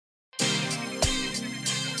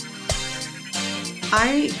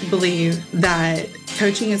I believe that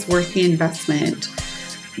coaching is worth the investment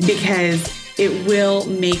because it will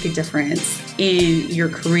make a difference in your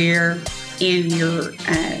career, in your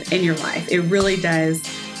life. It really does.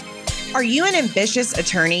 Are you an ambitious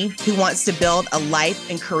attorney who wants to build a life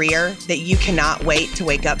and career that you cannot wait to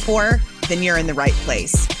wake up for? Then you're in the right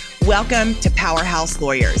place. Welcome to Powerhouse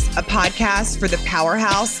Lawyers, a podcast for the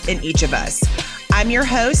powerhouse in each of us. I'm your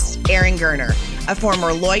host, Erin Gerner, a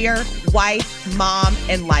former lawyer, wife, mom,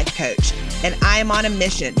 and life coach. And I am on a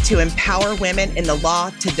mission to empower women in the law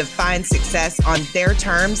to define success on their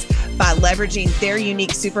terms by leveraging their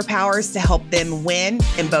unique superpowers to help them win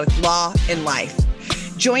in both law and life.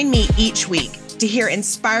 Join me each week to hear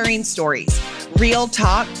inspiring stories, real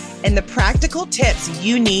talk, and the practical tips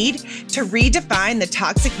you need to redefine the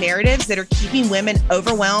toxic narratives that are keeping women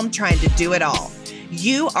overwhelmed trying to do it all.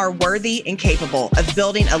 You are worthy and capable of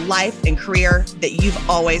building a life and career that you've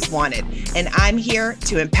always wanted, and I'm here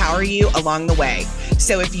to empower you along the way.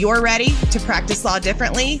 So if you're ready to practice law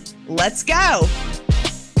differently, let's go.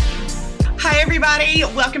 Hi, everybody.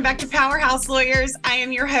 Welcome back to Powerhouse Lawyers. I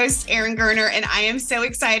am your host, Erin Gerner, and I am so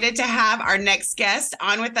excited to have our next guest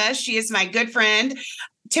on with us. She is my good friend,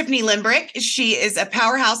 Tiffanie Limbrick. She is a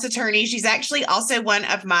powerhouse attorney. She's actually also one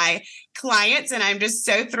of my clients, and I'm just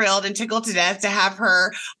so thrilled and tickled to death to have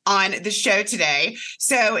her on the show today.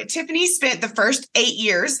 So Tiffanie spent the first 8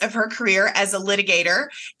 years of her career as a litigator,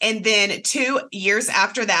 and then 2 years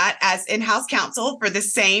after that as in-house counsel for the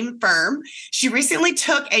same firm. She recently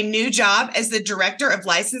took a new job as the director of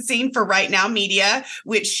licensing for Right Now Media,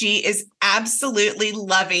 which she is absolutely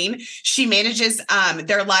loving. She manages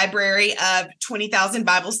their library of 20,000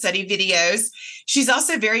 Bible study videos. She's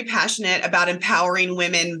also very passionate about empowering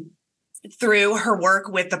women through her work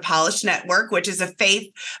with the Polished Network, which is a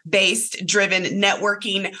faith-based driven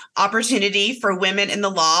networking opportunity for women in the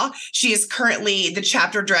law. She is currently the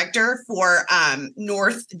chapter director for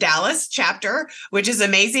North Dallas chapter, which is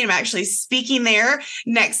amazing. I'm actually speaking there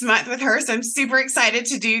next month with her, so I'm super excited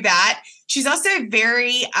to do that. She's also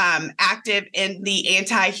very active in the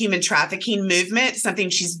anti-human trafficking movement,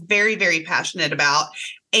 something she's very, very passionate about.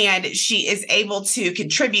 And she is able to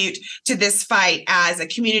contribute to this fight as a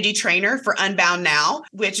community trainer for Unbound Now,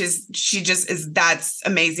 that's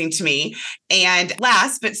amazing to me. And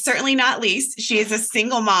last, but certainly not least, she is a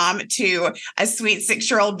single mom to a sweet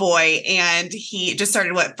 6-year-old boy. And he just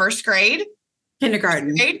started first grade?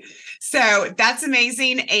 Kindergarten. So that's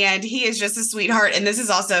amazing. And he is just a sweetheart. And this is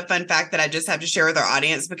also a fun fact that I just have to share with our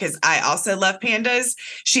audience because I also love pandas.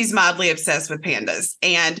 She's mildly obsessed with pandas.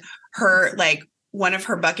 And one of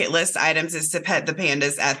her bucket list items is to pet the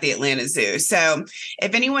pandas at the Atlanta Zoo. So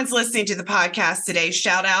if anyone's listening to the podcast today,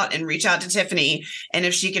 shout out and reach out to Tiffanie. And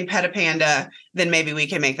if she can pet a panda, then maybe we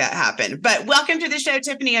can make that happen. But welcome to the show,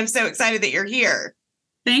 Tiffanie. I'm so excited that you're here.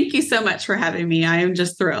 Thank you so much for having me. I am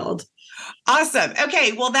just thrilled. Awesome.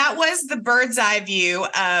 Okay. Well, that was the bird's eye view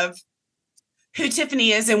of who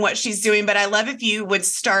Tiffanie is and what she's doing. But I love if you would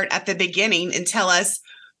start at the beginning and tell us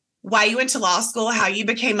why you went to law school, how you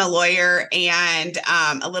became a lawyer, and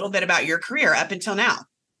a little bit about your career up until now.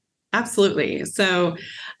 Absolutely. So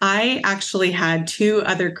I actually had 2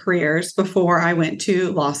 other careers before I went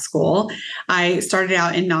to law school. I started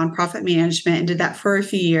out in nonprofit management and did that for a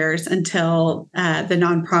few years until the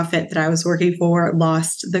nonprofit that I was working for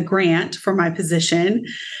lost the grant for my position.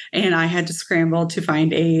 And I had to scramble to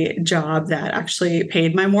find a job that actually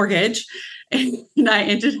paid my mortgage. And I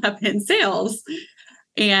ended up in sales.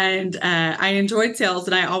 And I enjoyed sales.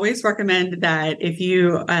 And I always recommend that if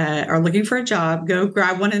you are looking for a job, go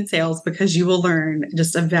grab one in sales because you will learn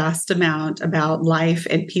just a vast amount about life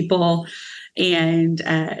and people and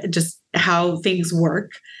just how things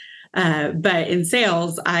work. But in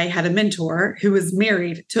sales, I had a mentor who was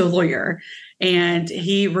married to a lawyer. And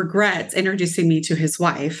he regrets introducing me to his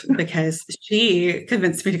wife because she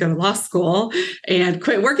convinced me to go to law school and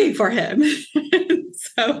quit working for him.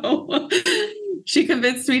 So she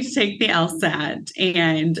convinced me to take the LSAT,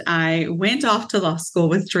 and I went off to law school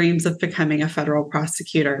with dreams of becoming a federal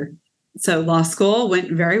prosecutor. So law school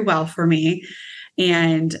went very well for me,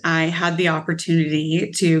 and I had the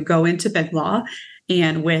opportunity to go into big law.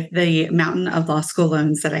 And with the mountain of law school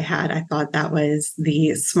loans that I had, I thought that was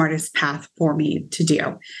the smartest path for me to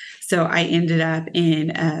do. So I ended up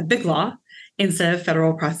in big law instead of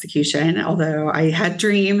federal prosecution, although I had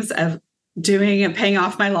dreams of doing and paying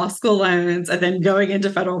off my law school loans and then going into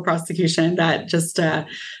federal prosecution. That just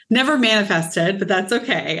never manifested, but that's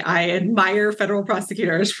okay. I admire federal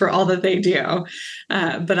prosecutors for all that they do.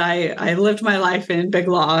 But I lived my life in big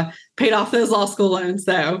law, paid off those law school loans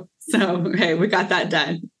though. So, hey, we got that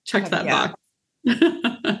done. Check that box.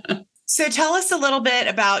 So tell us a little bit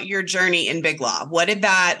about your journey in Big Law. What did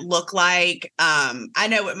that look like? I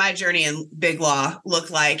know what my journey in Big Law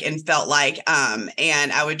looked like and felt like,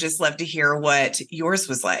 and I would just love to hear what yours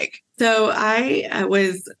was like. So I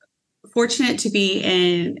was fortunate to be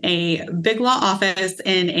in a Big Law office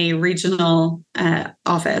in a regional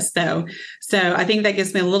office, though. So I think that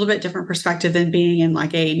gives me a little bit different perspective than being in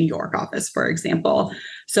like a New York office, for example.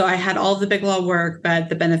 So I had all the Big Law work, but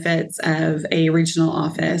the benefits of a regional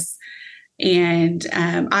office. And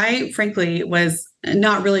I, frankly, was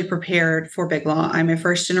not really prepared for Big Law. I'm a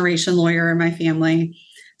first generation lawyer in my family.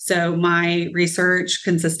 So my research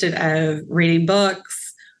consisted of reading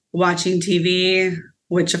books, watching TV,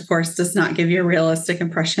 which of course does not give you a realistic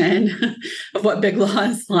impression of what Big Law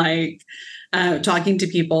is like, talking to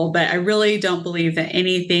people. But I really don't believe that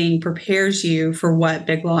anything prepares you for what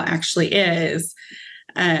Big Law actually is,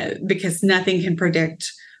 because nothing can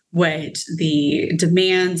predict what the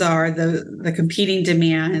demands are, the competing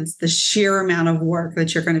demands, the sheer amount of work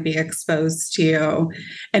that you're going to be exposed to,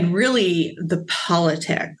 and really the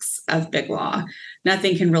politics of Big Law.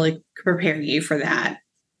 Nothing can really prepare you for that.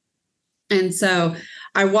 And so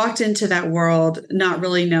I walked into that world not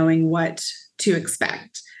really knowing what to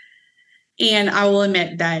expect. And I will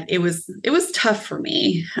admit that it was tough for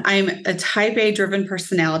me. I'm a type A driven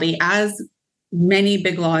personality, as many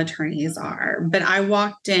Big Law attorneys are, but I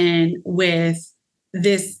walked in with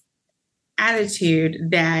this attitude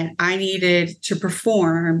that I needed to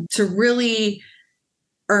perform to really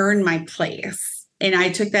earn my place. And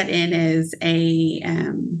I took that in as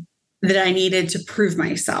that I needed to prove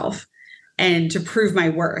myself and to prove my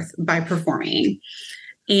worth by performing.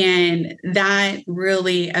 And that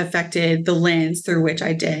really affected the lens through which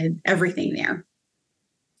I did everything there.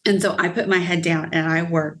 And so I put my head down and I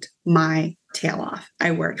worked my tail off.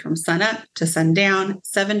 I worked from sunup to sundown,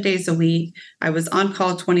 7 days a week. I was on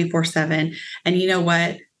call 24/7. And you know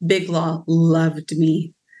what? Big Law loved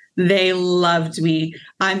me. They loved me.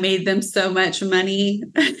 I made them so much money.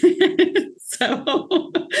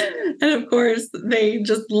 And of course, they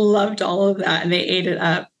just loved all of that and they ate it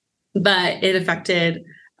up. But it affected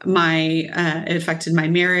my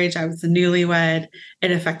marriage. I was a newlywed.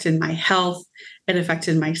 It affected my health. It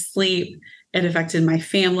affected my sleep. It affected my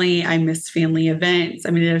family. I missed family events.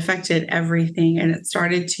 I mean, it affected everything. And it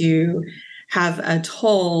started to have a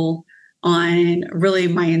toll on really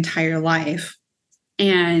my entire life.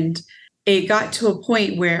 And it got to a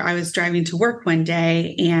point where I was driving to work one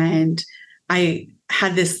day and I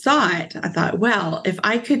had this thought. I thought, well, if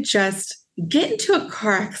I could just get into a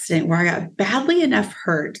car accident where I got badly enough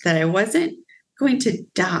hurt that I wasn't going to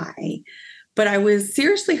die, but I was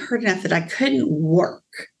seriously hurt enough that I couldn't work,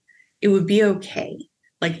 it would be okay.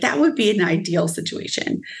 Like that would be an ideal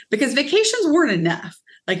situation because vacations weren't enough.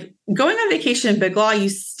 Like going on vacation in Big Law, you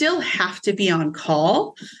still have to be on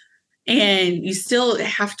call and you still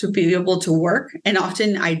have to be able to work. And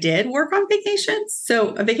often I did work on vacations.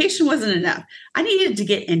 So a vacation wasn't enough. I needed to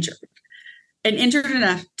get injured and injured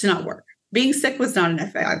enough to not work. Being sick was not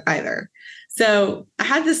enough either. So I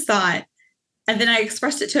had this thought and then I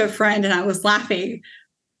expressed it to a friend and I was laughing,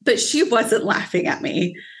 but she wasn't laughing at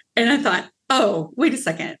me. And I thought, oh, wait a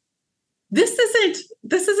second. This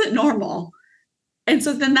isn't normal. And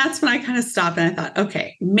so then that's when I kind of stopped and I thought,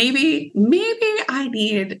 okay, maybe I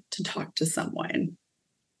need to talk to someone.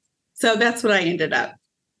 So that's what I ended up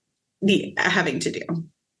having to do.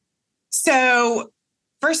 So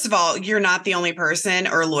first of all, you're not the only person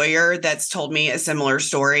or lawyer that's told me a similar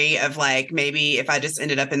story of like, maybe if I just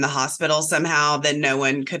ended up in the hospital somehow, then no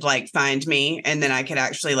one could like find me and then I could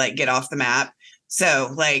actually like get off the map.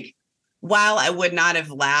 So like, while I would not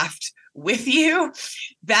have laughed with you,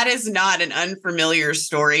 that is not an unfamiliar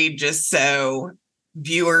story, just so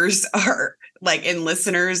viewers are like, and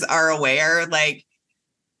listeners are aware, like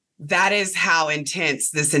that is how intense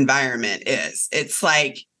this environment is. It's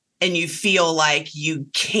like, and you feel like you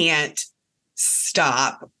can't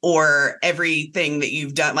stop or everything that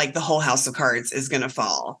you've done, like the whole house of cards is going to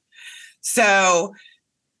fall. So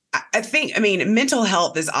I think, mental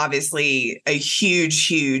health is obviously a huge,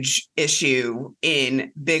 huge issue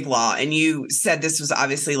in Big Law. And you said this was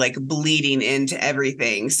obviously like bleeding into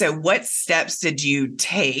everything. So what steps did you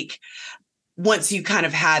take once you kind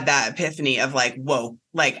of had that epiphany of like, whoa,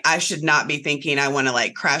 like I should not be thinking I want to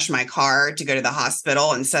like crash my car to go to the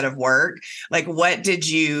hospital instead of work? Like, what did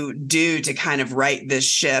you do to kind of right this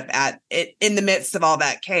ship in the midst of all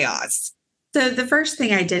that chaos? So the first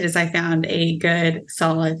thing I did is I found a good,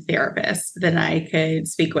 solid therapist that I could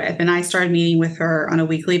speak with. And I started meeting with her on a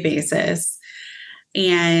weekly basis.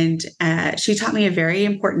 And she taught me a very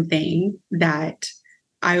important thing that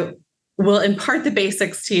I will impart the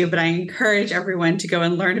basics to you, but I encourage everyone to go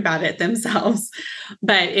and learn about it themselves.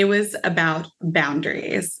 But it was about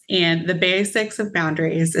boundaries. And the basics of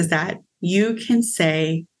boundaries is that you can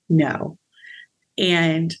say no.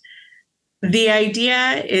 And the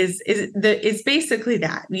idea is basically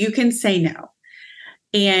that you can say no.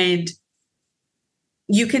 And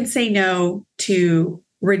you can say no to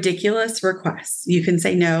ridiculous requests. You can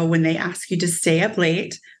say no when they ask you to stay up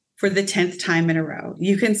late for the 10th time in a row.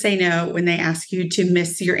 You can say no when they ask you to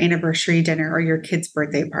miss your anniversary dinner or your kid's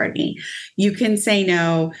birthday party. You can say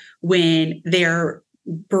no when they're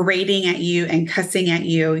berating at you and cussing at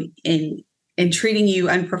you and treating you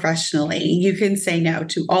unprofessionally. You can say no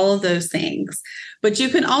to all of those things. But you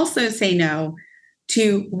can also say no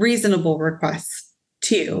to reasonable requests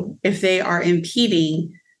too, if they are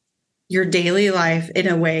impeding your daily life in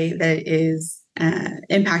a way that is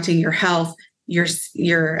impacting your health, your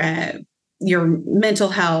mental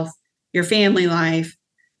health, your family life,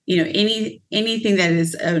 anything that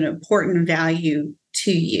is an important value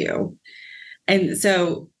to you. And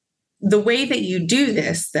so the way that you do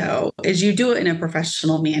this, though, is you do it in a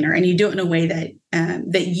professional manner, and you do it in a way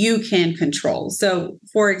that you can control. So,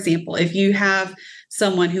 for example, if you have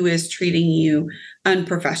someone who is treating you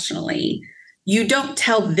unprofessionally, you don't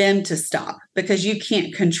tell them to stop because you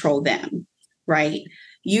can't control them, right?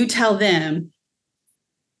 You tell them,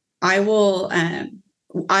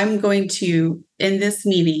 I'm going to end this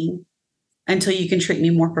meeting until you can treat me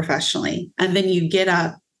more professionally. And then you get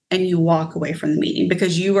up and you walk away from the meeting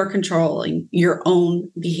because you are controlling your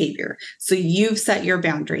own behavior. So you've set your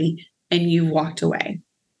boundary and you walked away.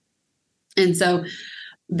 And so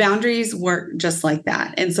boundaries work just like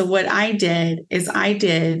that. And so what I did is I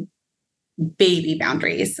did baby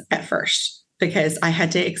boundaries at first because I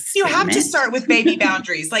had to experiment. You have to start with baby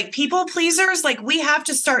boundaries. Like people pleasers, like we have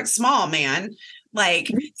to start small, man.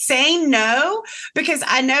 Like saying no, because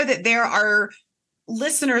I know that there are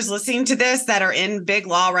listeners listening to this that are in big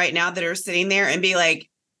law right now that are sitting there and be like,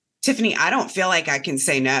 Tiffanie, I don't feel like I can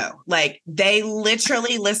say no. Like they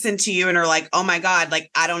literally listen to you and are like, oh my God,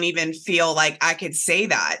 like I don't even feel like I could say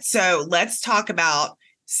that. So let's talk about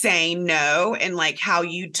saying no and like how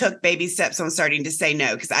you took baby steps on starting to say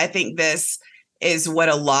no. Because I think this is what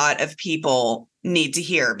a lot of people need to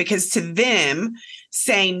hear, because to them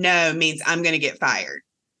saying no means I'm going to get fired.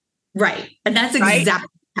 Right. And that's exactly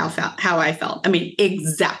how I felt. I mean,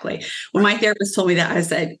 exactly. When my therapist told me that, I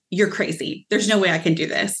said, you're crazy. There's no way I can do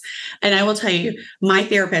this. And I will tell you, my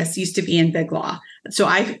therapist used to be in big law. So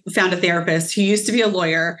I found a therapist who used to be a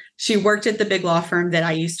lawyer. She worked at the big law firm that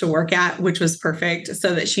I used to work at, which was perfect,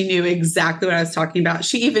 so that she knew exactly what I was talking about.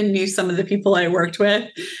 She even knew some of the people I worked with,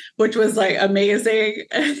 which was like amazing.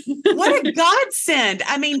 What a godsend.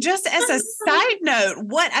 I mean, just as a side note,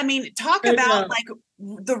 talk about like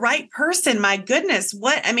the right person. My goodness.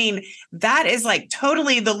 That is like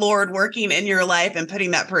totally the Lord working in your life and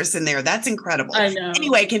putting that person there. That's incredible. I know.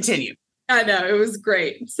 Anyway, continue. I know. It was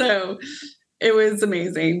great. So it was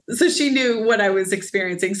amazing. So she knew what I was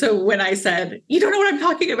experiencing. So when I said, you don't know what I'm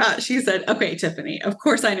talking about, she said, okay, Tiffanie, of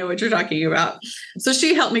course I know what you're talking about. So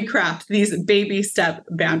she helped me craft these baby step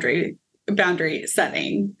boundary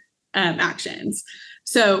setting actions.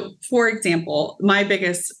 So for example, my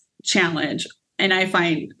biggest challenge, and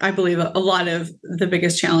I believe a lot of the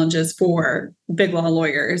biggest challenges for big law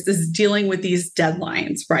lawyers is dealing with these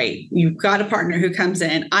deadlines, right? You've got a partner who comes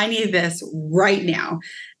in, I need this right now.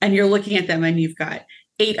 And you're looking at them and you've got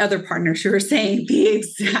 8 other partners who are saying the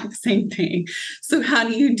exact same thing. So how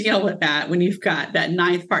do you deal with that when you've got that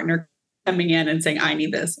 9th partner coming in and saying, I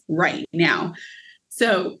need this right now?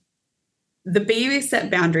 So the baby step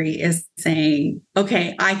boundary is saying,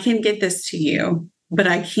 okay, I can get this to you, but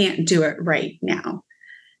I can't do it right now.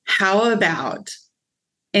 How about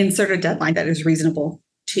insert a deadline that is reasonable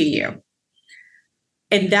to you?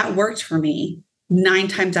 And that worked for me 9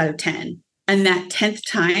 times out of 10. And that 10th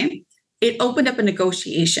time, it opened up a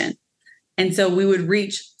negotiation. And so we would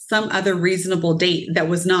reach some other reasonable date that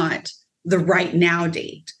was not the right now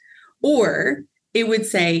date. Or it would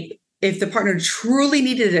say, if the partner truly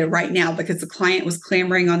needed it right now because the client was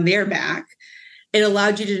clamoring on their back, it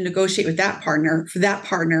allowed you to negotiate with that partner for that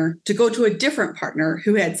partner to go to a different partner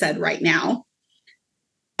who had said right now.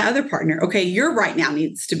 The other partner, okay, your right now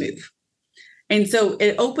needs to move. And so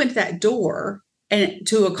it opened that door and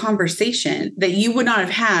to a conversation that you would not have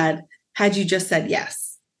had you just said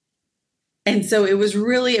yes. And so it was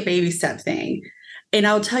really a baby step thing. And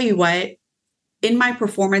I'll tell you what, in my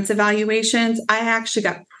performance evaluations, I actually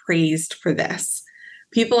got praised for this.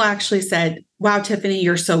 People actually said, wow, Tiffanie,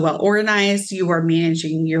 you're so well organized. You are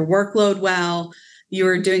managing your workload well.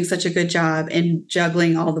 you're doing such a good job in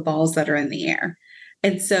juggling all the balls that are in the air.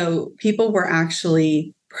 And so people were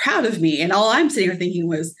actually proud of me. And all I'm sitting here thinking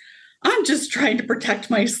was, I'm just trying to protect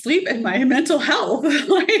my sleep and my mental health.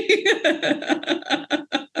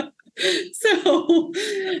 So,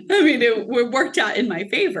 I mean, it worked out in my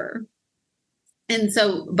favor. And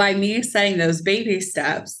so by me setting those baby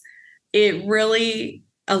steps, it really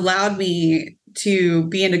allowed me to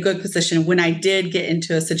be in a good position when I did get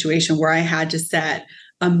into a situation where I had to set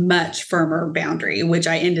a much firmer boundary, which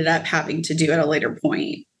I ended up having to do at a later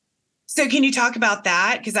point. So can you talk about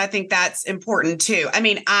that? Because I think that's important too. I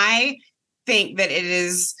mean, I think that it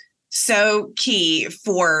is so key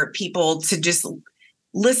for people to just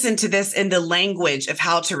listen to this in the language of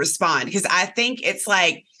how to respond. Because I think it's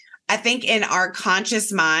like, I think in our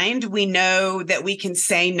conscious mind, we know that we can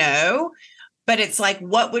say no, but it's like,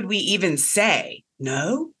 what would we even say?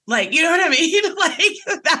 No? Like, you know what I mean? Like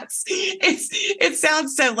it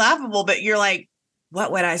sounds so laughable, but you're like,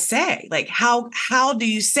 what would I say? Like, how do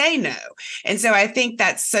you say no? And so I think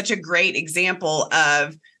that's such a great example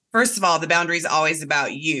of, first of all, the boundary is always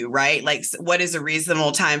about you, right? Like, what is a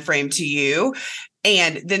reasonable time frame to you?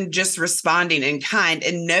 And then just responding in kind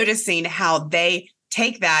and noticing how they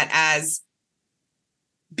take that as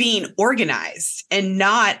being organized and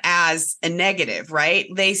not as a negative, right?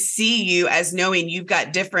 They see you as knowing you've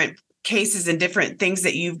got different cases and different things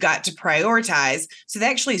that you've got to prioritize. So they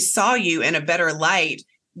actually saw you in a better light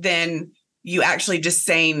than you actually just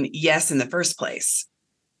saying yes in the first place.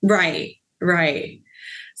 Right.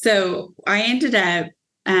 So I ended up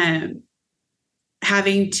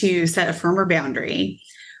having to set a firmer boundary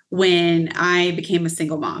when I became a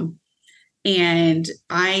single mom. And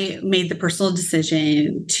I made the personal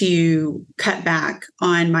decision to cut back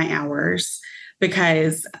on my hours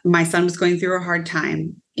because my son was going through a hard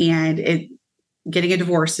time, and getting a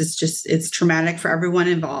divorce is it's traumatic for everyone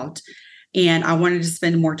involved. And I wanted to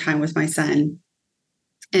spend more time with my son.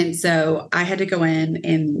 And so I had to go in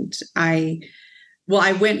and I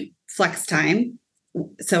went flex time.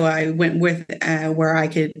 So I went with where I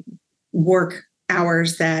could work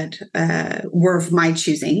hours that were of my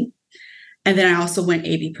choosing. And then I also went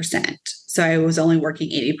 80%. So I was only working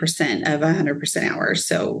 80% of 100% hours.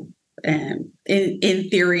 So in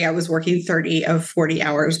theory, I was working 30 of 40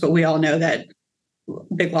 hours, but we all know that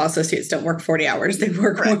big law associates don't work 40 hours. They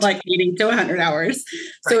work more like 80 to 100 hours.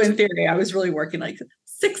 So in theory, I was really working like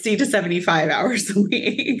 60 to 75 hours a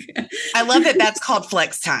week. I love that that's called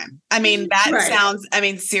flex time. I mean, that sounds, I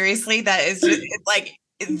mean, seriously, that is just like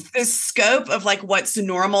the scope of like what's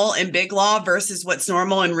normal in big law versus what's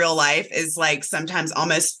normal in real life is like sometimes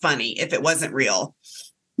almost funny if it wasn't real.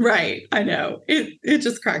 Right. I know. It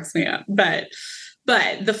just cracks me up. But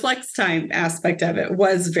the flex time aspect of it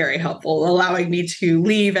was very helpful, allowing me to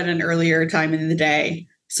leave at an earlier time in the day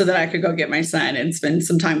so that I could go get my son and spend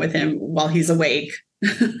some time with him while he's awake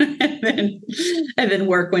and then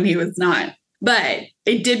work when he was not. But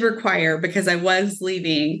it did require, because I was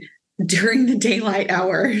leaving during the daylight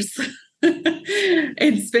hours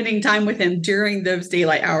and spending time with him during those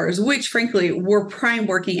daylight hours, which frankly were prime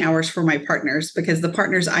working hours for my partners, because the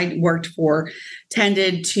partners I worked for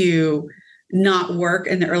tended to not work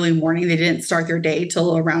in the early morning. They didn't start their day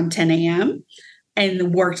till around 10 a.m.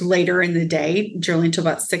 and worked later in the day, generally until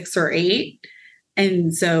about 6 or 8.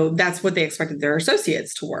 And so that's what they expected their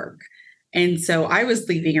associates to work. And so I was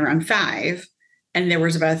leaving around 5. And there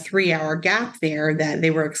was about a 3-hour gap there that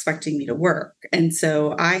they were expecting me to work. And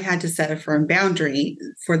so I had to set a firm boundary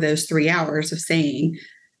for those 3 hours of saying,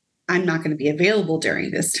 I'm not going to be available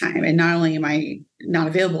during this time. And not only am I not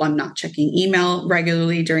available, I'm not checking email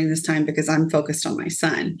regularly during this time because I'm focused on my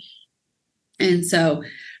son. And so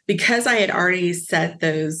because I had already set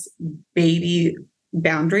those baby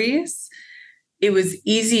boundaries, it was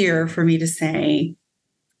easier for me to say,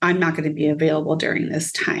 I'm not going to be available during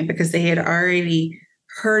this time, because they had already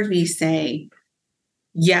heard me say,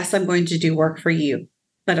 yes, I'm going to do work for you,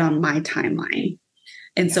 but on my timeline.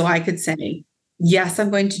 And so I could say, yes, I'm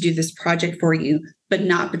going to do this project for you, but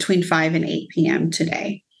not between 5 and 8 p.m.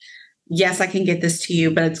 today. Yes, I can get this to you,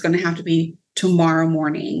 but it's going to have to be tomorrow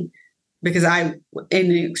morning, because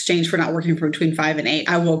in exchange for not working from between 5 and 8,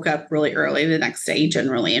 I woke up really early the next day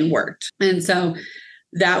generally and worked. And so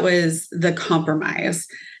that was the compromise.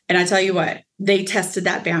 And I tell you what, they tested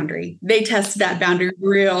that boundary. They tested that boundary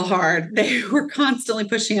real hard. They were constantly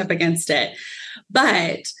pushing up against it.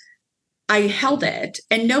 But I held it,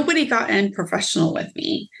 and nobody got unprofessional with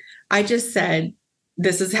me. I just said,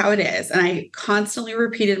 this is how it is. And I constantly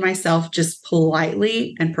repeated myself just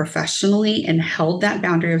politely and professionally, and held that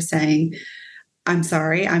boundary of saying, I'm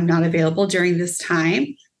sorry, I'm not available during this time.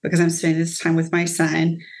 because I'm spending this time with my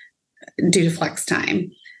son due to flex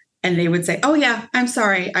time. And they would say, oh yeah, I'm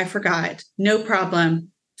sorry, I forgot. No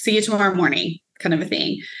problem. See you tomorrow morning, kind of a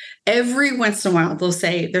thing. Every once in a while, they'll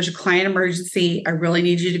say, there's a client emergency. I really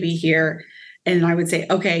need you to be here. And I would say,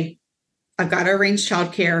 okay, I've got to arrange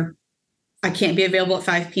childcare. I can't be available at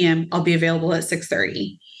 5 p.m. I'll be available at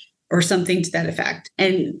 6:30 or something to that effect.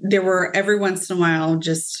 And there were every once in a while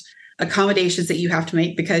just accommodations that you have to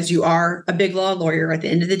make because you are a big law lawyer at the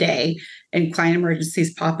end of the day and client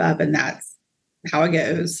emergencies pop up and that's how it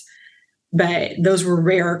goes. But those were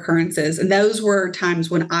rare occurrences. And those were times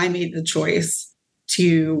when I made the choice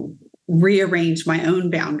to rearrange my own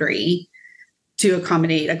boundary to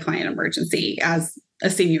accommodate a client emergency. As a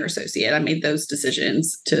senior associate, I made those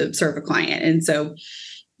decisions to serve a client. And so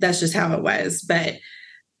that's just how it was. But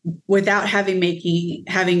without having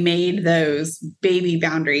made those baby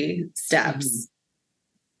boundary steps,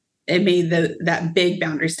 it made that big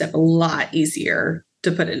boundary step a lot easier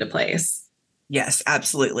to put into place. Yes,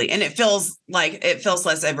 absolutely. And it feels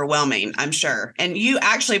less overwhelming, I'm sure. And you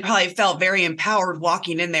actually probably felt very empowered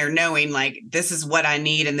walking in there knowing like, this is what I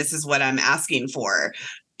need and this is what I'm asking for.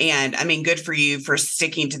 And I mean, good for you for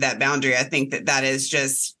sticking to that boundary. I think that is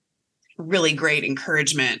just really great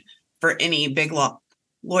encouragement for any big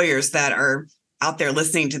lawyers that are out there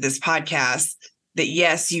listening to this podcast, that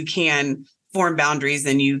yes, you can form boundaries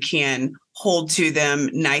and you can hold to them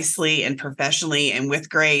nicely and professionally and with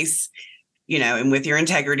grace, and with your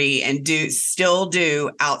integrity and still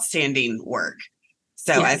do outstanding work.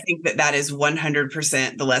 So yes. I think that is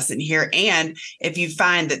 100% the lesson here. And if you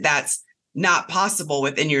find that that's not possible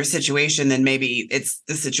within your situation, then maybe it's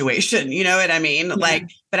the situation, you know what I mean? Yeah.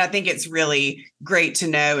 But I think it's really great to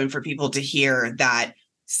know and for people to hear that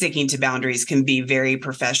sticking to boundaries can be very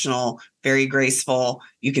professional, very graceful.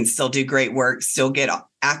 You can still do great work, still get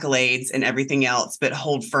accolades and everything else, but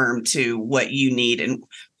hold firm to what you need and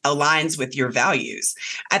aligns with your values.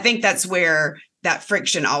 I think that's where that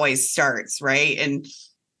friction always starts, right? And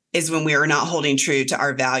is when we are not holding true to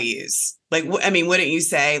our values. Wouldn't you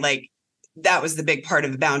say that was the big part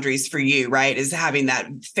of the boundaries for you, right? Is having that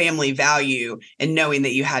family value and knowing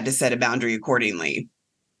that you had to set a boundary accordingly.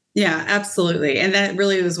 Yeah, absolutely. And that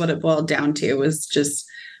really was what it boiled down to, was just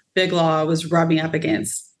big law was rubbing up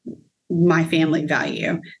against my family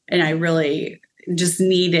value. And I really just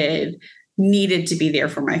needed to be there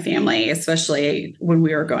for my family, especially when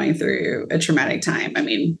we were going through a traumatic time. I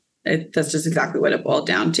mean, that's just exactly what it boiled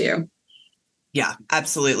down to. Yeah,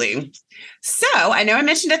 absolutely. So I know I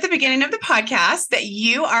mentioned at the beginning of the podcast that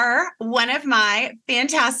you are one of my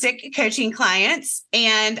fantastic coaching clients,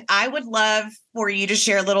 and I would love for you to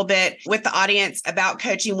share a little bit with the audience about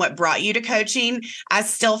coaching, what brought you to coaching. I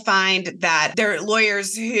still find that there are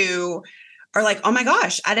lawyers who are like, oh my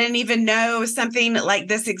gosh, I didn't even know something like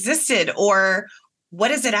this existed, or what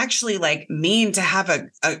does it actually mean to have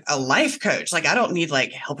a life coach? I don't need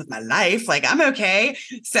help with my life. I'm okay.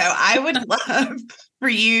 So I would love for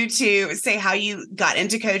you to say how you got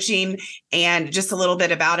into coaching and just a little bit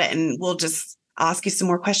about it. And we'll just ask you some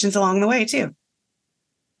more questions along the way too.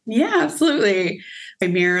 Yeah, absolutely.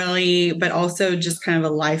 Primarily, but also just kind of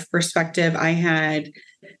a life perspective. I had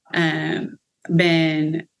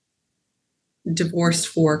been divorced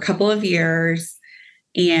for a couple of years,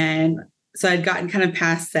 and so I'd gotten kind of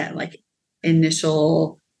past that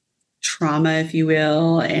initial trauma, if you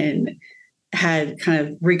will, and had kind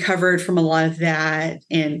of recovered from a lot of that.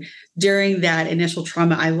 And during that initial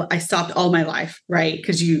trauma, I stopped all my life, right?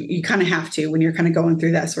 Because you kind of have to when you're kind of going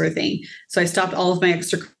through that sort of thing. So I stopped all of my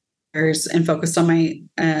extracurriculars and focused on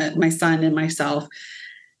my son and myself,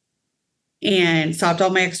 and stopped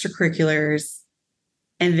all my extracurriculars,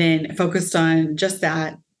 and then focused on just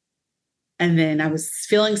that. And then I was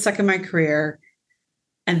feeling stuck in my career.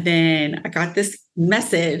 And then I got this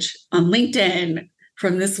message on LinkedIn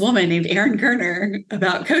from this woman named Erin Kerner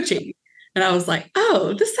about coaching. And I was like,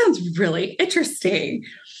 oh, this sounds really interesting.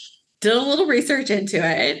 Did a little research into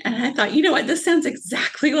it. And I thought, you know what? This sounds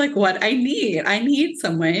exactly like what I need. I need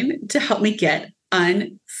someone to help me get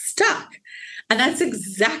unstuck. And that's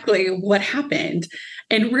exactly what happened.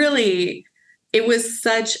 And really, it was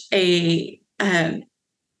such a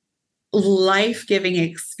life-giving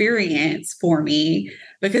experience for me,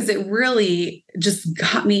 because it really just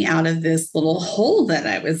got me out of this little hole that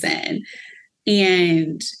I was in.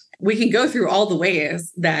 And we can go through all the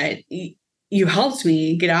ways that you helped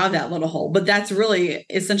me get out of that little hole, but that's really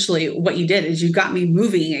essentially what you did, is you got me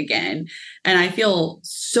moving again. And I feel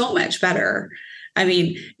so much better. I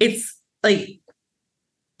mean, it's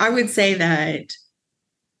I would say that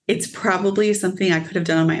it's probably something I could have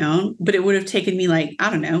done on my own, but it would have taken me I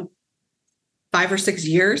don't know, 5 or 6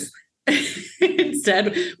 years.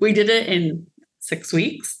 Instead, we did it in 6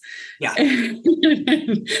 weeks. Yeah.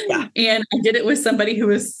 Yeah. And I did it with somebody who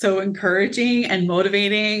was so encouraging and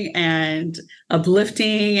motivating and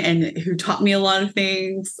uplifting and who taught me a lot of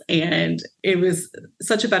things. And it was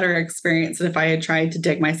such a better experience than if I had tried to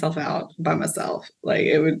dig myself out by myself. Like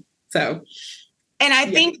it would. So. And I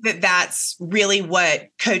think that that's really what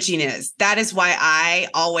coaching is. That is why I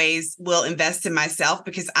always will invest in myself,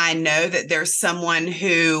 because I know that there's someone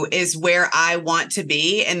who is where I want to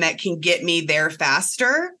be and that can get me there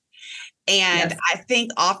faster. And I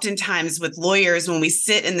think oftentimes with lawyers, when we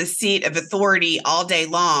sit in the seat of authority all day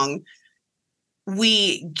long,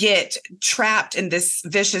 we get trapped in this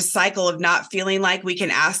vicious cycle of not feeling like we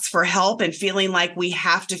can ask for help and feeling like we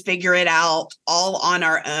have to figure it out all on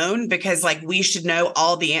our own, because like we should know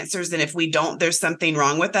all the answers. And if we don't, there's something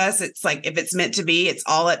wrong with us. It's like, if it's meant to be, it's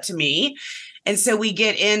all up to me. And so we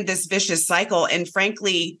get in this vicious cycle. And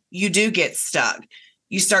frankly, you do get stuck.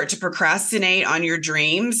 You start to procrastinate on your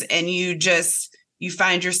dreams and you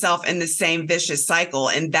find yourself in the same vicious cycle.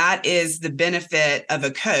 And that is the benefit of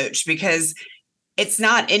a coach, because it's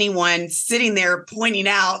not anyone sitting there pointing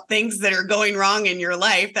out things that are going wrong in your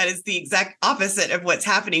life. That is the exact opposite of what's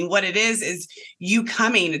happening. What it is you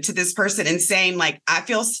coming to this person and saying, like, I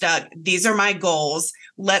feel stuck. These are my goals.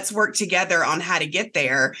 Let's work together on how to get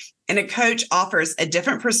there. And a coach offers a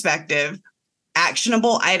different perspective,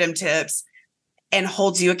 actionable item tips, and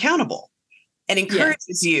holds you accountable and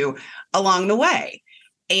encourages you along the way.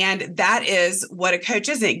 And that is what a coach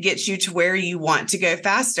is. It gets you to where you want to go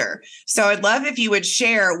faster. So I'd love if you would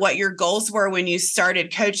share what your goals were when you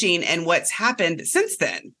started coaching and what's happened since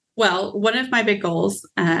then. Well, one of my big goals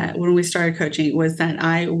when we started coaching was that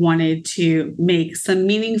I wanted to make some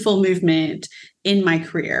meaningful movement in my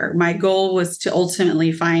career. My goal was to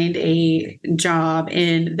ultimately find a job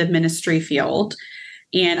in the ministry field.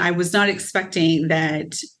 And I was not expecting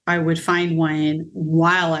that I would find one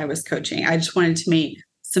while I was coaching. I just wanted to make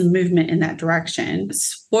some movement in that direction.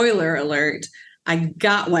 Spoiler alert, I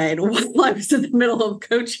got one while I was in the middle of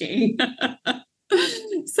coaching.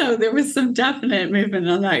 So there was some definite movement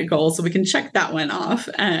on that goal. So we can check that one off.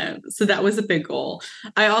 So that was a big goal.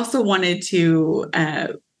 I also wanted to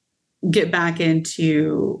get back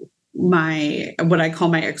into what I call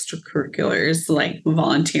my extracurriculars, like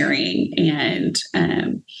volunteering. And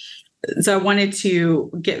so I wanted to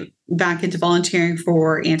get back into volunteering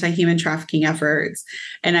for anti-human trafficking efforts.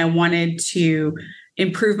 And I wanted to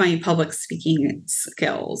improve my public speaking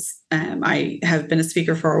skills. I have been a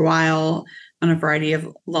speaker for a while on a variety of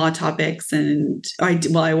law topics. And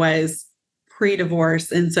I was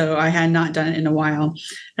pre-divorce. And so I had not done it in a while.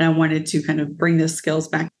 And I wanted to kind of bring those skills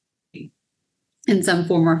back in some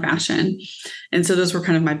form or fashion. And so those were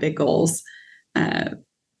kind of my big goals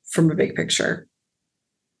from a big picture.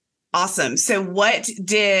 Awesome. So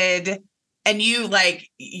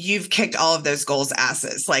you've kicked all of those goals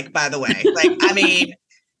asses, like, by the way, like, I mean,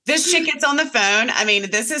 this chick gets on the phone. I mean,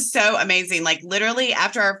 this is so amazing. Like literally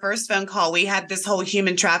after our first phone call, we had this whole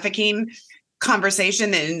human trafficking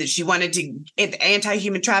conversation, and she wanted to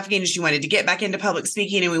anti-human trafficking, and she wanted to get back into public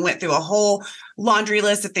speaking. And we went through a whole laundry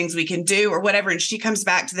list of things we can do or whatever. And she comes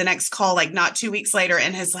back to the next call, like not 2 weeks later,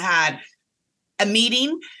 and has had a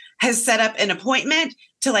meeting, has set up an appointment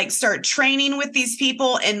to like start training with these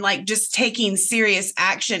people and like just taking serious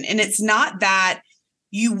action. And it's not that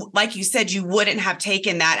like you said, you wouldn't have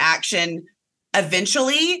taken that action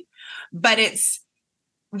eventually, but it's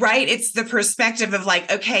the perspective of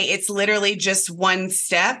like, okay, it's literally just one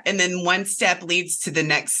step, and then one step leads to the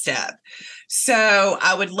next step. So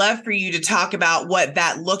I would love for you to talk about what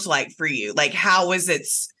that looked like for you. Like, how was it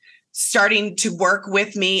starting to work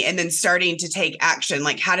with me and then starting to take action?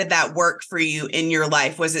 Like, how did that work for you in your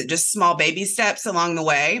life? Was it just small baby steps along the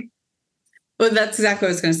way? Well, that's exactly what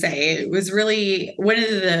I was going to say. It was really one of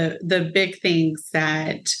the big things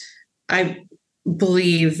that I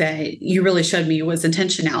believe that you really showed me was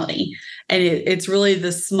intentionality. And it's really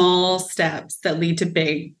the small steps that lead to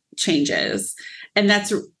big changes. And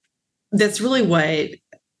that's really what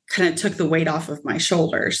kind of took the weight off of my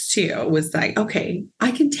shoulders too, was like, okay,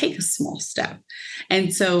 I can take a small step.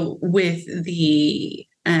 And so with the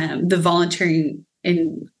volunteering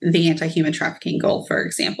in the anti-human trafficking goal, for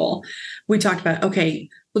example, we talked about, okay,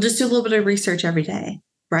 we'll just do a little bit of research every day.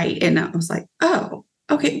 Right. And I was like, oh,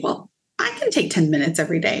 okay, well, I can take 10 minutes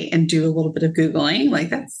every day and do a little bit of Googling. Like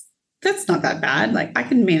that's not that bad. Like I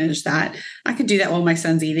can manage that. I could do that while my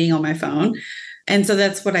son's eating on my phone. And so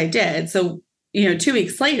that's what I did. So, 2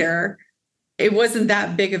 weeks later, it wasn't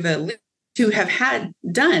that big of a leap to have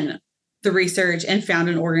done the research and found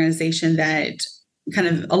an organization that kind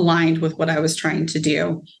of aligned with what I was trying to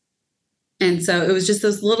do. And so it was just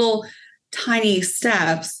those little tiny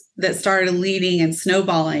steps that started leading and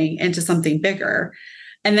snowballing into something bigger.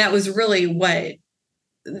 And that was really what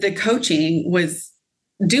the coaching was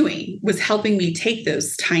doing, was helping me take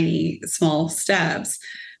those tiny, small steps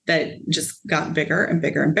that just got bigger and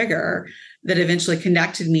bigger and bigger, that eventually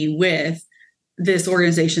connected me with this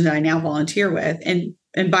organization that I now volunteer with. And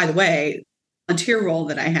by the way, the volunteer role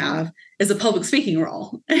that I have is a public speaking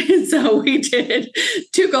role. And so we did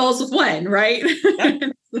 2 goals with 1, right?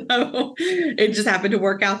 Yep. So it just happened to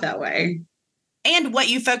work out that way. And what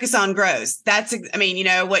you focus on grows.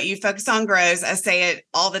 What you focus on grows. I say it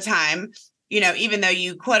all the time, even though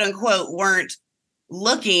you quote unquote weren't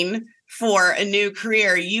looking for a new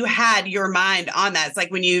career, you had your mind on that. It's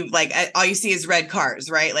like when you all you see is red cars,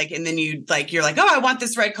 right? And then you're like, oh, I want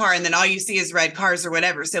this red car. And then all you see is red cars or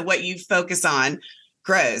whatever. So what you focus on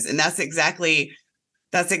grows. And that's exactly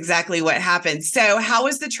what happened. So how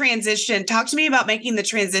was the transition? Talk to me about making the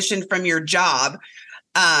transition from your job.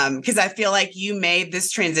 Because I feel like you made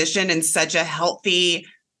this transition in such a healthy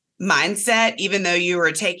mindset, even though you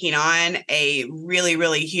were taking on a really,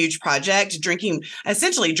 really huge project,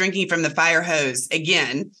 essentially drinking from the fire hose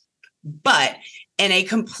again, but in a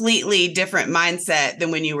completely different mindset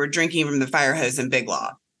than when you were drinking from the fire hose in Big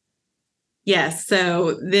Law. Yes.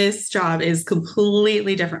 So this job is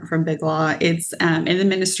completely different from Big Law. It's in the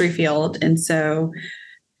ministry field. And so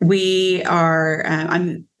we are,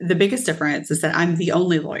 the biggest difference is that I'm the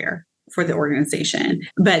only lawyer for the organization.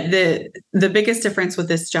 But the biggest difference with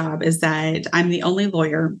this job is that I'm the only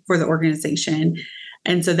lawyer for the organization.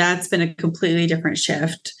 And so that's been a completely different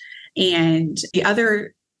shift. And the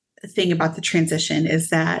other thing about the transition is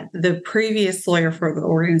that the previous lawyer for the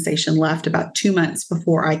organization left about 2 months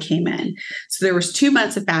before I came in. So there was 2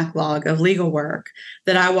 months of backlog of legal work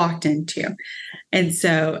that I walked into. And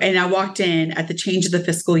I walked in at the change of the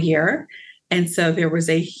fiscal year. And so there was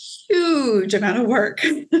a huge amount of work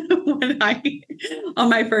on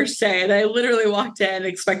my first day. And I literally walked in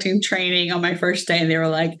expecting training on my first day. And they were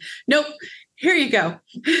like, nope, here you go.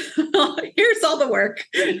 Here's all the work.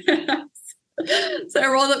 So I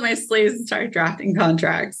rolled up my sleeves and started drafting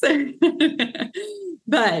contracts.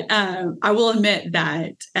 But I will admit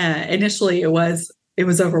that initially it was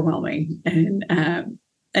overwhelming, and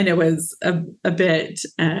it was a bit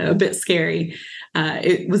scary.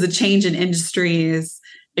 It was a change in industries.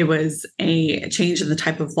 It was a change in the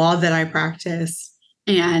type of law that I practice.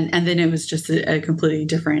 And then it was just a completely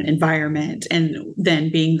different environment. And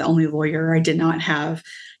then being the only lawyer, I did not have,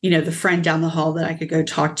 the friend down the hall that I could go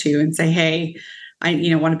talk to and say, hey, I,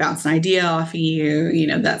 want to bounce an idea off of you,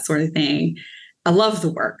 that sort of thing. I love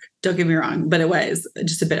the work. Don't get me wrong, but it was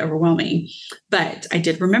just a bit overwhelming. But I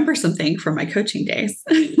did remember something from my coaching days.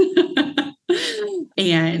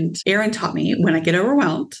 And Erin taught me when I get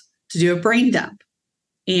overwhelmed to do a brain dump.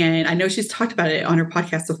 And I know she's talked about it on her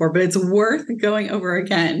podcast before, but it's worth going over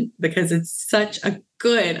again because it's such a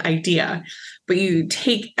good idea. But you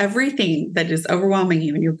take everything that is overwhelming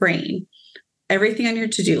you in your brain, everything on your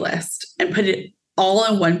to-do list, and put it all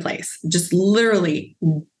in one place. Just literally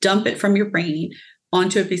dump it from your brain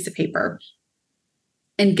onto a piece of paper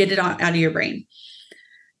and get it out of your brain.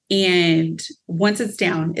 And once it's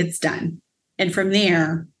down, it's done. And from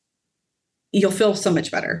there, you'll feel so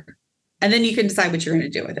much better. And then you can decide what you're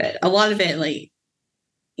going to do with it. A lot of it,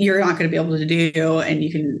 you're not going to be able to do, and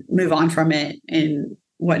you can move on from it and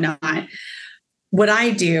whatnot. What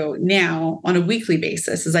I do now on a weekly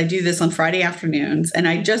basis is I do this on Friday afternoons, and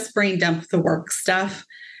I just brain dump the work stuff,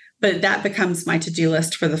 but that becomes my to-do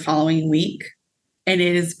list for the following week. And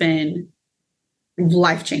it has been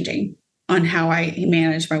life-changing on how I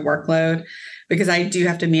manage my workload, because I do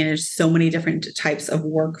have to manage so many different types of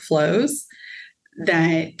workflows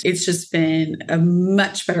that it's just been a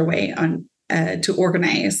much better way to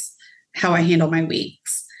organize how I handle my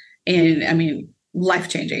weeks. And I mean,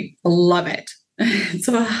 life-changing. I love it.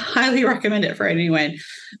 So I highly recommend it for anyone.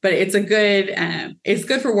 But it's it's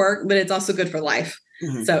good for work, but it's also good for life.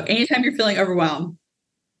 Mm-hmm. So anytime you're feeling overwhelmed,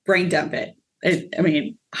 brain dump it.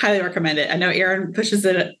 Highly recommend it. I know Erin pushes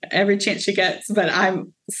it every chance she gets, but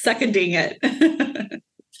I'm seconding it.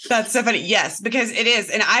 That's so funny. Yes, because it is.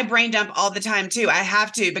 And I brain dump all the time too. I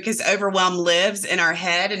have to, because overwhelm lives in our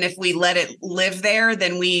head. And if we let it live there,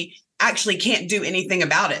 then we actually can't do anything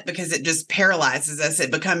about it because it just paralyzes us. It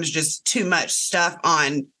becomes just too much stuff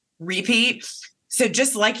on repeat. So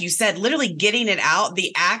just like you said, literally getting it out,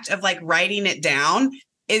 the act of writing it down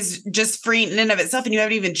is just free in and of itself. And you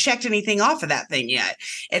haven't even checked anything off of that thing yet.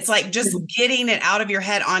 It's just getting it out of your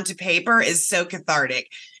head onto paper is so cathartic.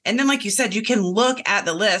 And then, like you said, you can look at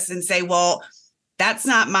the list and say, well, That's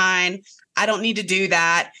not mine. I don't need to do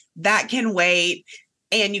that. That can wait.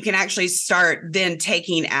 And you can actually start then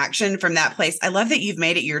taking action from that place. I love that you've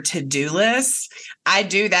made it your to-do list. I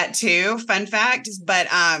do that too. Fun fact. But,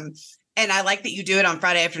 and I like that you do it on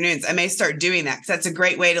Friday afternoons. I may start doing that because that's a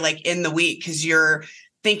great way to like end the week, because you're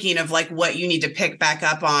thinking of like what you need to pick back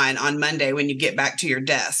up on Monday when you get back to your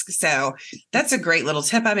desk. So that's a great little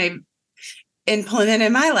tip I may implement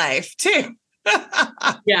in my life too.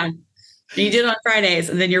 Yeah. You do it on Fridays,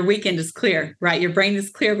 and then your weekend is clear, right? Your brain is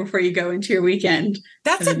clear before you go into your weekend.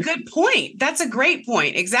 That's a good point. That's a great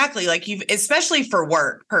point. Exactly. Like especially for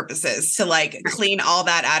work purposes, to like clean all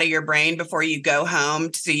that out of your brain before you go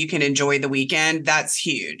home so you can enjoy the weekend. That's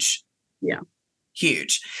huge. Yeah.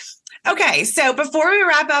 Huge. Okay. So before we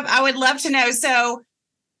wrap up, I would love to know, so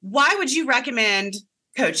why would you recommend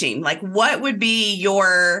coaching? Like, what would be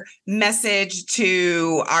your message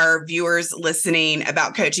to our viewers listening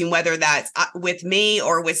about coaching, whether that's with me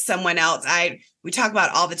or with someone else? We talk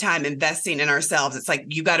about all the time investing in ourselves. It's like,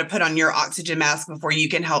 you got to put on your oxygen mask before you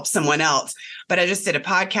can help someone else. But I just did a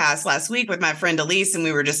podcast last week with my friend Elise, and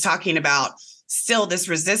we were just talking about still this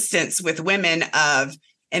resistance with women of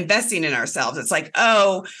investing in ourselves. It's like,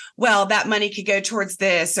 oh, well, that money could go towards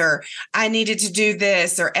this, or I needed to do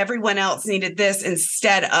this, or everyone else needed this,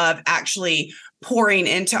 instead of actually pouring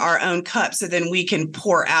into our own cup so then we can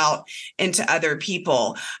pour out into other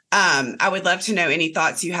people. I would love to know any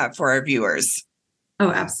thoughts you have for our viewers.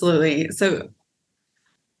 Oh, absolutely. So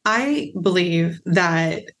I believe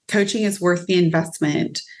that coaching is worth the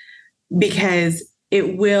investment because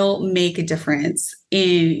it will make a difference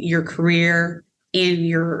in your career, in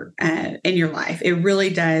your life. It really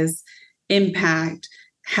does impact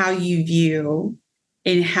how you view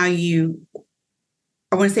and how you,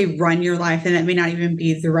 I want to say, run your life. And that may not even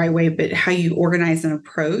be the right way, but how you organize and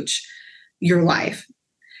approach your life.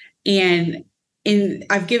 And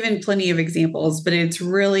I've given plenty of examples, but it's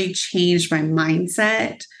really changed my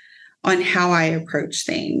mindset on how I approach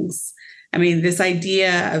things. I mean, this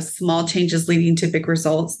idea of small changes leading to big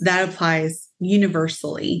results, that applies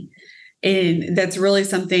universally. And that's really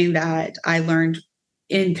something that I learned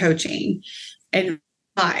in coaching and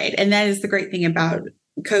applied. And that is the great thing about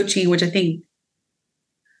coaching, which I think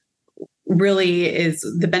really is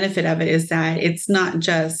the benefit of it, is that it's not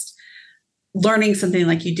just learning something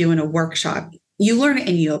like you do in a workshop. You learn it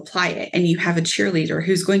and you apply it, and you have a cheerleader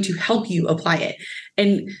who's going to help you apply it.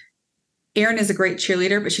 And Erin is a great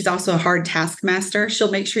cheerleader, but she's also a hard taskmaster.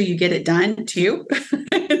 She'll make sure you get it done too.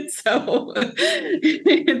 So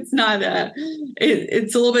it's not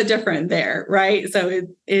it's a little bit different there, right? So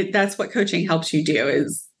that's what coaching helps you do,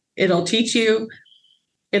 is it'll teach you,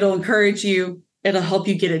 it'll encourage you, it'll help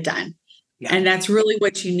you get it done. Yeah. And that's really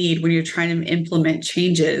what you need when you're trying to implement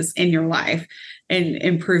changes in your life and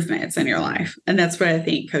improvements in your life. And that's what I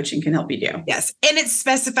think coaching can help you do. Yes. And it's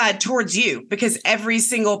specified towards you, because every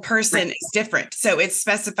single person is different. So it's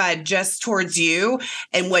specified just towards you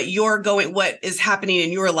and what is happening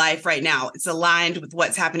in your life right now. It's aligned with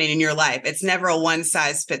what's happening in your life. It's never a one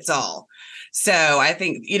size fits all. So I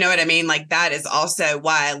think, you know what I mean? Like, that is also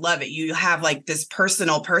why I love it. You have like this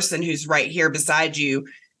personal person who's right here beside you,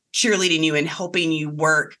 cheerleading you and helping you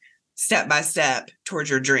work step by step towards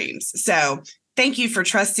your dreams. So thank you for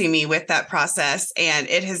trusting me with that process. And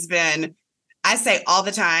it has been, I say all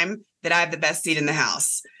the time that I have the best seat in the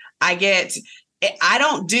house. I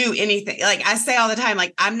don't do anything. Like I say all the time,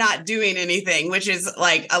 like I'm not doing anything, which is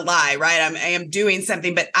like a lie, right? I am doing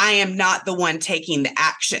something, but I am not the one taking the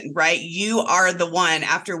action, right? You are the one,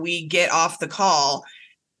 after we get off the call,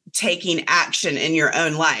 taking action in your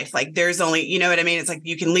own life. Like there's only, you know what I mean? It's like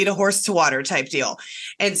you can lead a horse to water type deal.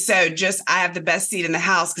 And so I have the best seat in the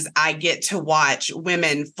house because I get to watch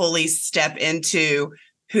women fully step into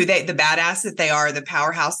the badass that they are, the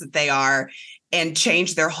powerhouse that they are, and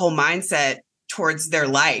change their whole mindset towards their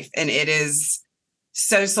life. And it is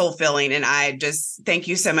so soul-filling. And I just thank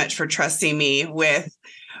you so much for trusting me with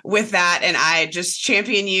that. And I just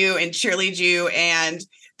champion you and cheerlead you. And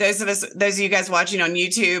those of you guys watching on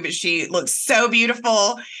YouTube, she looks so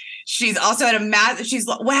beautiful. She's also at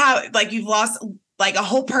wow, like you've lost like a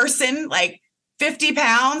whole person, like 50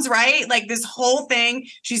 pounds, right? Like this whole thing,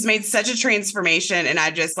 she's made such a transformation. And I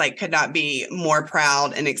just like could not be more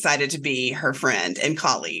proud and excited to be her friend and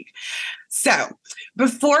colleague. So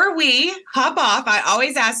before we hop off, I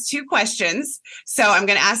always ask 2 questions. So I'm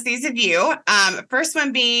going to ask these of you. First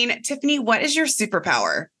one being, Tiffanie, what is your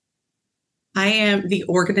superpower? I am the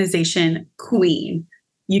organization queen.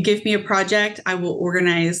 You give me a project, I will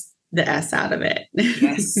organize the S out of it.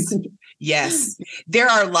 Yes. Yes. There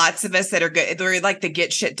are lots of us that are good. They're like the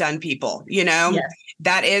get shit done people, Yes.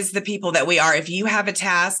 That is the people that we are. If you have a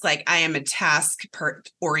task, like I am a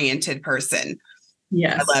oriented person.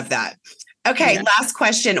 Yes. I love that. Okay. Yeah. Last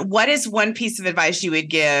question. What is one piece of advice you would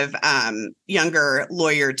give younger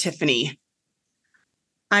lawyer Tiffanie?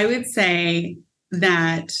 I would say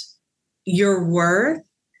that your worth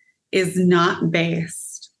is not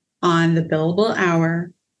based on the billable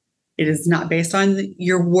hour. It is not based on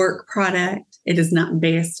your work product. It is not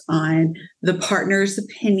based on the partner's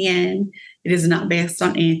opinion. It is not based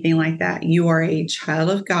on anything like that. You are a child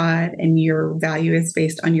of God, and your value is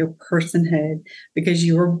based on your personhood because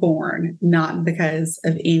you were born, not because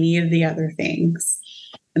of any of the other things.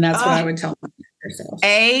 And that's what I would tell yourself.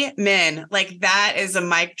 Amen. Like that is a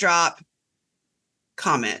mic drop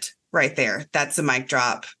comment right there. That's a mic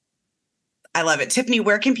drop. I love it. Tiffanie,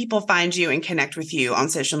 where can people find you and connect with you on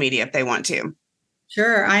social media if they want to?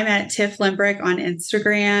 Sure. I'm at Tiff Limbrick on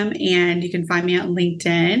Instagram, and you can find me on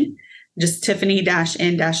LinkedIn, just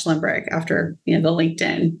Tiffanie-N-Limbrick after the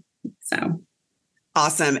LinkedIn. So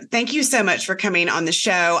awesome. Thank you so much for coming on the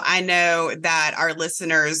show. I know that our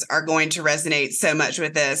listeners are going to resonate so much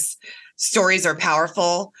with this. Stories are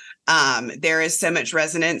powerful. There is so much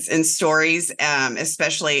resonance in stories,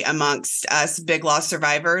 especially amongst us big loss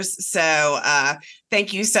survivors. So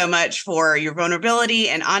thank you so much for your vulnerability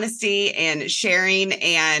and honesty and sharing.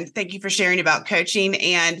 And thank you for sharing about coaching.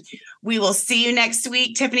 And we will see you next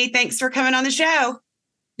week. Tiffanie, thanks for coming on the show.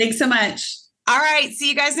 Thanks so much. All right. See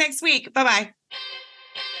you guys next week. Bye-bye.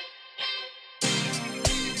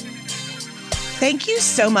 Thank you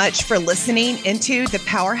so much for listening into the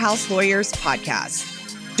Powerhouse Lawyers podcast.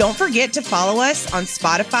 Don't forget to follow us on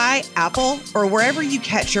Spotify, Apple, or wherever you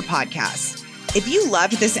catch your podcasts. If you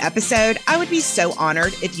loved this episode, I would be so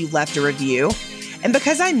honored if you left a review. And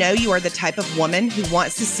because I know you are the type of woman who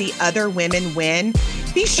wants to see other women win,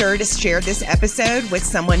 be sure to share this episode with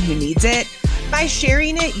someone who needs it. By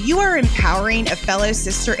sharing it, you are empowering a fellow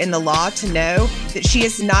sister in the law to know that she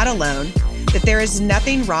is not alone, that there is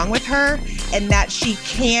nothing wrong with her, and that she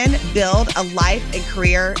can build a life and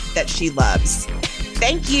career that she loves.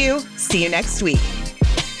 Thank you. See you next week.